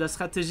c'était de la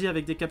stratégie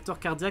avec des capteurs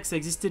cardiaques. Ça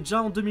existait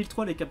déjà en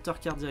 2003, les capteurs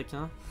cardiaques.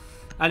 Hein.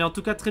 Allez, en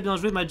tout cas, très bien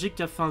joué. Magic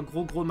qui a fait un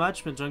gros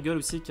match, mais Jungle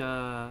aussi qui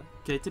a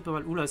été pas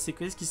mal. Oula, c'est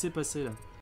qu'est-ce qui s'est passé là?